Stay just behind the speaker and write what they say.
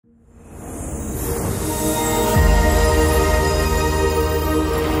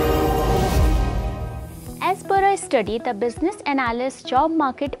study, the business analyst job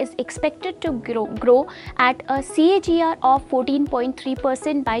market is expected to grow at a CAGR of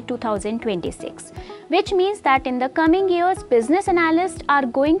 14.3% by 2026, which means that in the coming years, business analysts are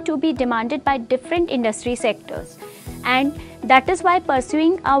going to be demanded by different industry sectors. And that is why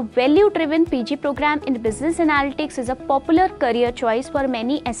pursuing a value-driven PG program in business analytics is a popular career choice for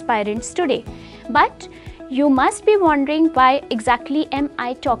many aspirants today. But you must be wondering, why exactly am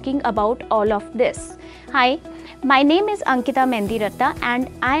I talking about all of this? Hi, my name is Ankita and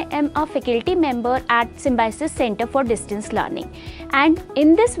I am a faculty member at Symbiosis Centre for Distance Learning. And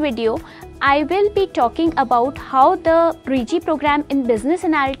in this video, I will be talking about how the PG program in business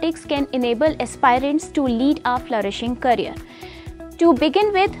analytics can enable aspirants to lead a flourishing career. To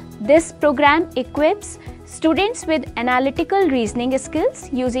begin with, this program equips students with analytical reasoning skills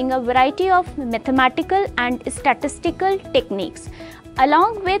using a variety of mathematical and statistical techniques,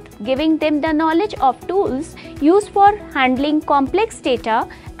 along with giving them the knowledge of tools used for handling complex data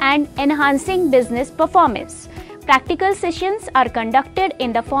and enhancing business performance. Practical sessions are conducted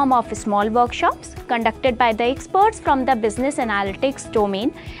in the form of small workshops conducted by the experts from the business analytics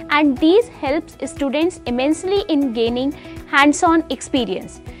domain, and these help students immensely in gaining hands-on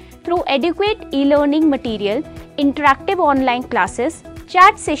experience. Through adequate e-learning material, interactive online classes,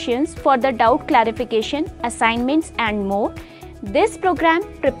 chat sessions for the doubt clarification, assignments and more, this program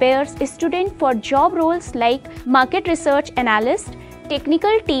prepares students for job roles like market research analyst,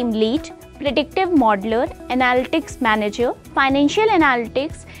 technical team lead, predictive modeler, analytics manager, financial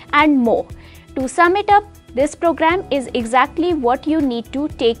analytics and more. To sum it up, this program is exactly what you need to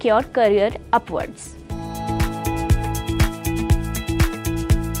take your career upwards.